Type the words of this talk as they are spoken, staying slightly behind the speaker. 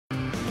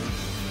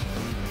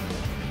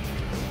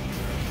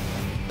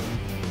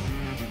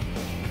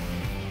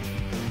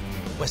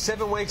We're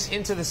 7 weeks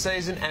into the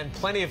season and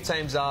plenty of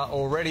teams are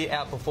already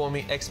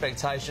outperforming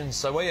expectations.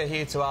 So we are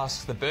here to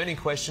ask the burning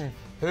question,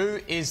 who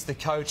is the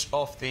coach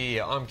of the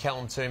year? I'm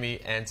Callum Toomey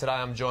and today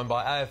I'm joined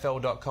by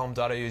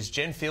AFL.com.au's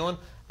Jen Phelan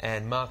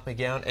and Marc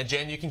McGowan. And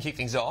Jen, you can kick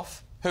things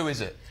off. Who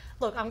is it?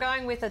 Look, I'm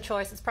going with a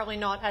choice that's probably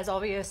not as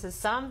obvious as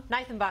some.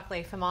 Nathan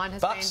Buckley for mine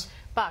has been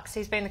Bucks.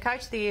 He's been the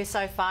coach of the year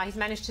so far. He's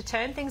managed to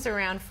turn things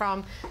around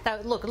from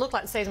that. Look, it looked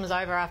like the season was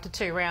over after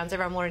 2 rounds.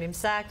 Everyone wanted him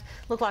sacked.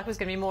 Looked like it was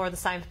going to be more of the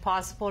same for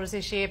Pies supporters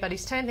this year, but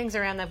he's turned things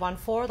around. They've won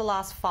 4 of the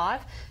last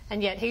 5,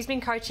 and yet he's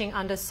been coaching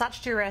under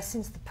such duress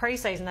since the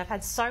pre-season. They've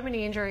had so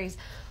many injuries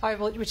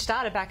over, which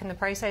started back in the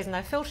pre-season.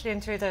 They've filtered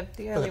in through the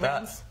early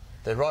rounds.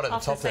 They're right at the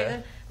top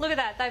there. Look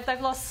at that.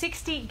 They've lost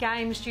 60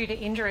 games due to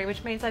injury,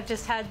 which means they've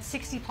just had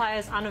 60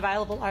 players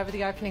unavailable over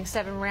the opening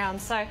 7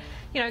 rounds. So,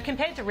 you know,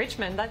 compared to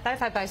Richmond, they've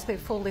had basically a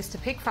full list to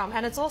pick from.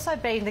 And it's also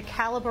been the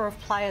calibre of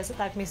players that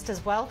they've missed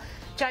as well.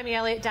 Jamie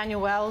Elliott, Daniel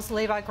Wells,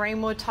 Levi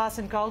Greenwood,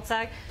 Tyson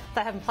Goldsack,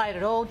 they haven't played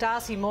at all.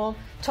 Darcy Moore,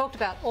 talked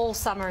about all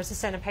summer as a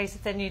centrepiece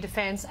of their new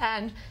defence,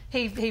 and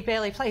he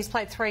barely plays. He's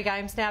played 3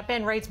 games now.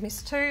 Ben Reid's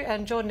missed 2,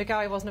 and Jordan De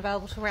Goey wasn't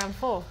available till round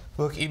 4.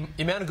 Look, you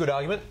mount a good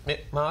argument.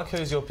 Mark,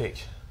 who's your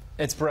pick?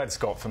 It's Brad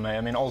Scott for me.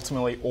 I mean,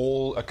 ultimately,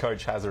 all a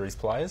coach has are his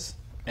players,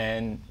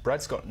 and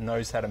Brad Scott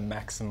knows how to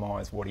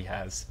maximise what he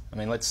has. I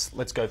mean, let's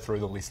go through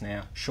the list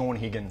now. Shaun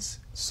Higgins,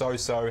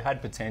 so-so,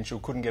 had potential,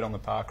 couldn't get on the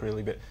park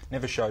really, but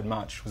never showed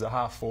much. Was a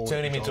half forward.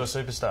 Turned him into a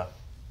superstar.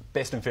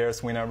 Best and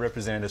fairest winner,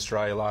 represented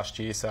Australia last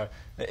year, so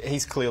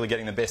he's clearly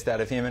getting the best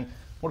out of him. And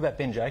what about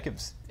Ben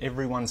Jacobs?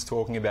 Everyone's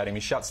talking about him.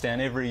 He shuts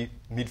down every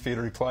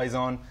midfielder he plays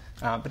on.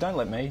 But don't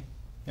let me,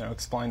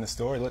 explain the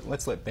story.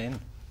 Let's let Ben.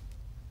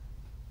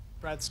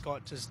 Brad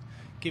Scott just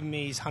giving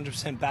me his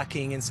 100%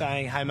 backing and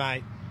saying, hey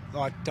mate,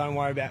 like, don't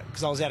worry about,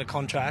 because I was out of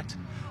contract,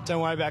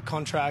 don't worry about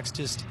contracts,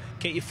 just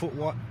get your foot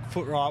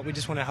right, we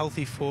just want a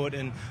healthy foot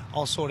and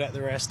I'll sort out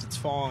the rest, it's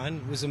fine.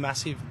 It was a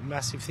massive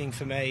thing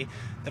for me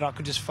that I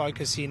could just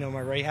focus in on my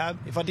rehab.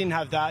 If I didn't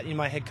have that,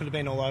 my head could have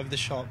been all over the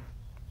shop.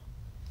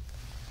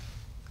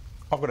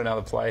 I've got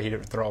another player here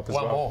to throw up as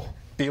well. One more.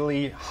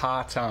 Billy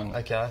Hartung.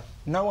 Okay.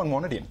 No one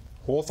wanted him.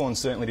 Hawthorn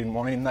certainly didn't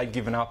want him. They'd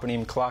given up on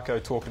him.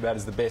 Clarko talked about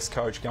as the best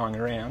coach going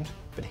around,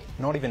 but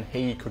not even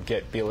he could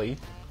get Billy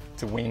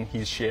to win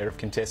his share of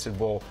contested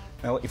ball.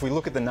 Now, if we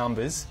look at the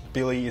numbers,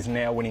 Billy is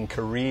now winning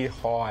career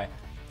high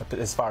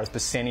as far as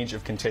percentage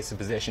of contested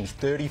possessions,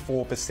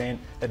 34%.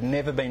 They'd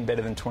never been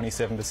better than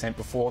 27%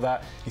 before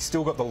that. He's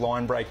still got the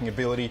line-breaking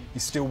ability.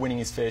 He's still winning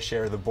his fair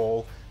share of the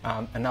ball.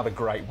 Another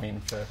great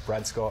win for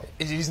Brad Scott.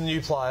 He's a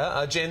new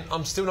player. Jen,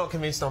 I'm still not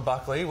convinced on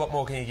Buckley. What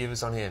more can you give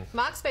us on him?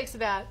 Mark speaks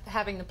about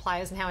having the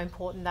players and how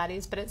important that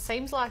is, but it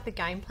seems like the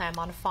game plan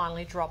might have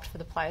finally dropped for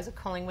the players at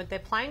Collingwood. They're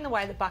playing the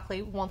way that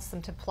Buckley wants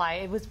them to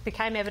play. It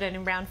became evident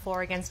in round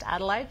 4 against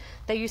Adelaide.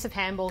 Their use of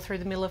handball through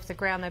the middle of the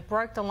ground. They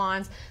broke the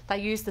lines. They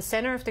used the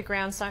centre of the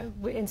ground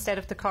instead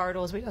of the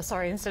corridors,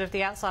 instead of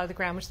the outside of the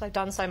ground, which they've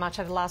done so much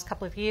over the last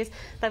couple of years.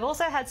 They've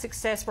also had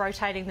success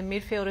rotating the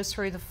midfielders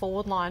through the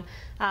forward line.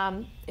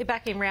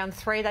 Back in round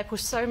 3, they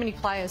pushed so many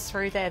players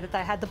through there that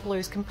they had the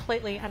Blues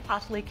completely and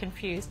utterly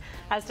confused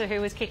as to who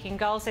was kicking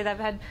goals. So they've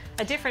had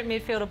a different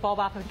midfielder bob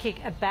up and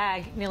kick a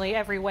bag nearly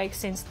every week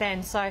since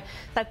then. So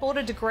they brought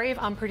a degree of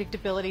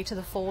unpredictability to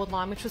the forward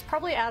line, which was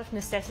probably out of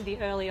necessity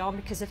early on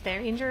because of their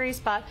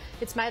injuries, but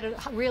it's made it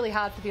really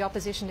hard for the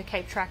opposition to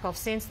keep track of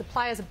since. The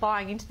players are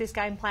buying into this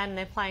game plan and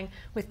they're playing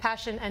with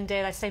passion and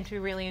dare. They seem to be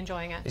really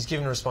enjoying it. He's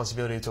given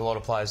responsibility to a lot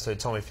of players too.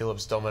 Tommy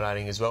Phillips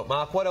dominating as well.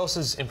 Mark, what else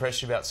has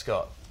impressed you about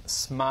Scott?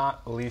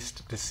 Smart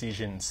list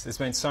decisions. There's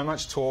been so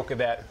much talk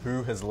about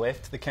who has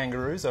left the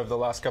Kangaroos over the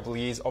last couple of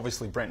years.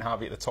 Obviously, Brent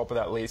Harvey at the top of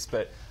that list,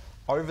 but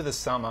over the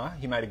summer,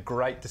 he made a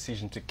great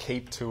decision to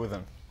keep 2 of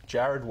them.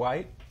 Jared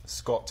Waite,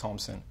 Scott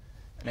Thompson.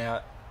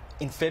 Now,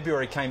 in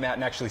February, came out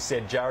and actually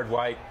said Jared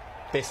Waite,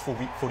 best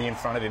footy in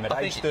front of him at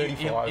age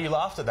 35. You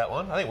laughed at that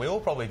one. I think we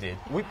all probably did.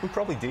 We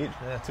probably did,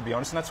 to be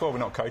honest, and that's why we're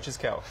not coaches,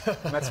 Cal.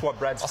 And that's why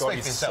Brad Scott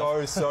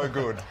is so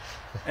good.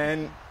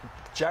 And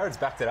Jared's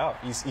backed it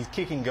up. He's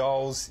kicking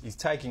goals, he's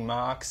taking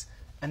marks,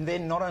 and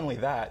then not only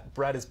that,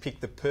 Brad has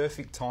picked the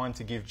perfect time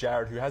to give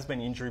Jared, who has been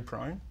injury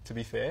prone, to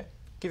be fair,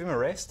 give him a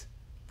rest,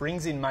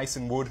 brings in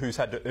Mason Wood, who's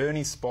had to earn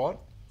his spot,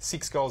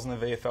 6 goals in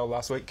the VFL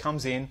last week,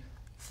 comes in,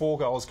 4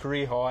 goals,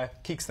 career high,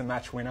 kicks the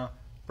match winner.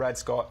 Brad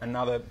Scott,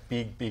 another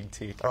big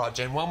tick. All right,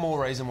 Jen, one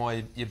more reason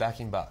why you're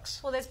backing Bucks.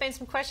 Well, there's been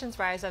some questions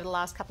raised over the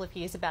last couple of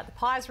years about the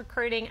Pies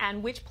recruiting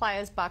and which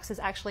players Bucks has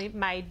actually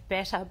made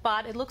better.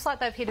 But it looks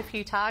like they've hit a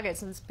few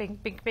targets and it's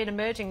been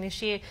emerging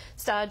this year.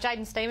 So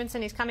Jaden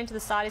Stevenson, he's come into the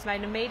side, he's made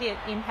an immediate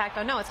impact.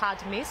 I know it's hard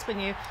to miss when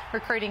you're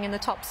recruiting in the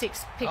top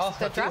 6 picks of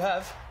the draft. You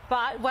have.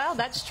 But, well,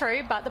 that's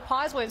true, but the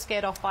Pies weren't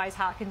scared off by his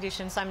heart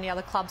condition. So many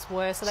other clubs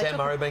were. So Sam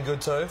Murray been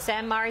good too?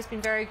 Sam Murray's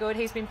been very good.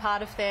 He's been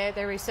part of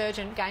their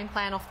resurgent game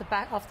plan off the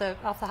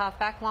half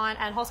back line.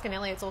 And Hoskin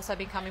Elliott's also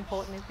become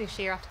important this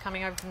year after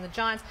coming over from the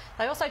Giants.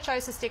 They also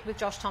chose to stick with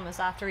Josh Thomas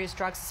after his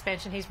drug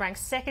suspension. He's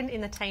ranked 2nd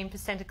in the team for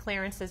centre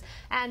clearances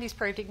and he's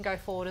proved he can go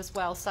forward as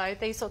well. So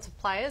these sorts of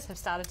players have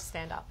started to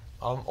stand up.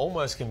 I'm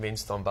almost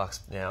convinced on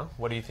Bucks now.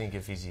 What do you think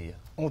of his year?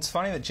 Well, it's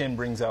funny that Jen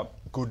brings up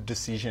good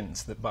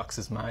decisions that Bucks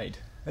has made.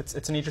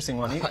 It's an interesting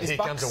one. Here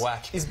comes a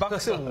whack. Is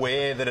Bucks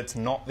aware that it's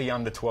not the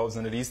under-12s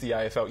and it is the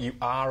AFL? You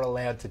are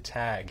allowed to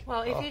tag.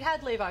 Well, if he'd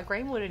had Levi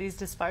Greenwood at his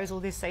disposal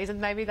this season,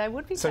 maybe they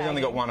would be So tagging. you've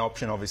only got one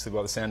option, obviously,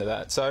 by the sound of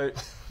that. So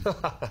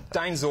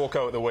Dane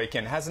Zorko at the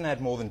weekend hasn't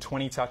had more than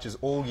 20 touches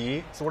all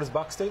year. So what does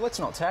Bucks do? Let's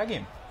not tag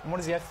him. And what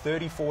does he have?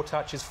 34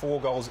 touches, 4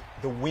 goals.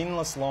 The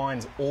winless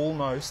Lions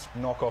almost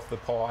knock off the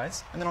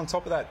Pies. And then on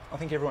top of that, I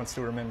think everyone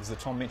still remembers the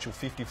Tom Mitchell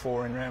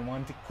 54 in round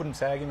 1. Couldn't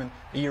tag him, and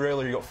a year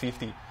earlier he got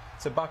 50.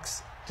 So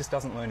Bucks just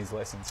doesn't learn his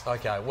lessons.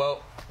 OK,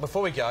 well,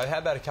 before we go, how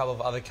about a couple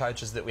of other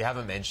coaches that we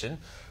haven't mentioned?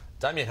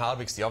 Damien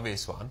Hardwick's the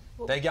obvious one.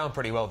 They're going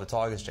pretty well, the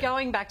Tigers, Jen.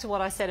 Going back to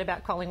what I said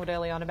about Collingwood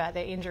early on about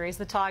their injuries,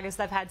 the Tigers,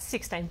 they've had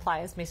 16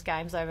 players miss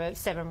games over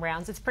 7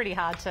 rounds. It's pretty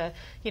hard to,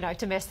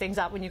 to mess things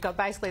up when you've got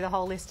basically the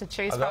whole list to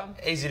choose from.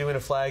 Easy to win a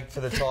flag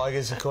for the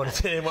Tigers, according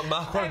to what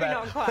Mark. Maybe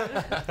not quite.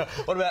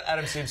 What about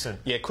Adam Simpson?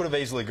 Yeah, could have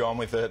easily gone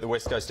with the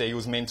West Coast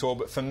Eagles mentor,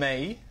 but for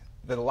me,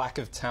 the lack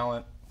of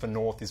talent for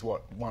North is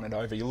what won it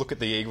over. You look at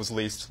the Eagles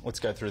list,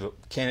 let's go through the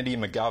Kennedy,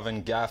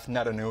 McGowan, Gaff,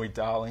 Natanui,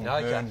 Darling,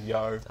 Hearn,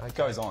 Yo. It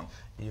goes on.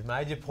 You've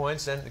made your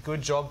points, and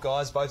good job,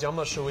 guys, both of you. I'm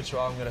not sure which way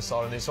I'm going to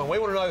side on this one. We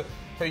want to know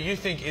who you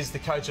think is the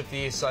coach of the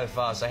year so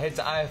far, so head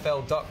to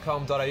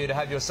afl.com.au to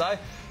have your say.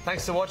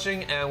 Thanks for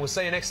watching, and we'll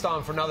see you next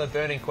time for another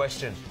burning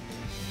question.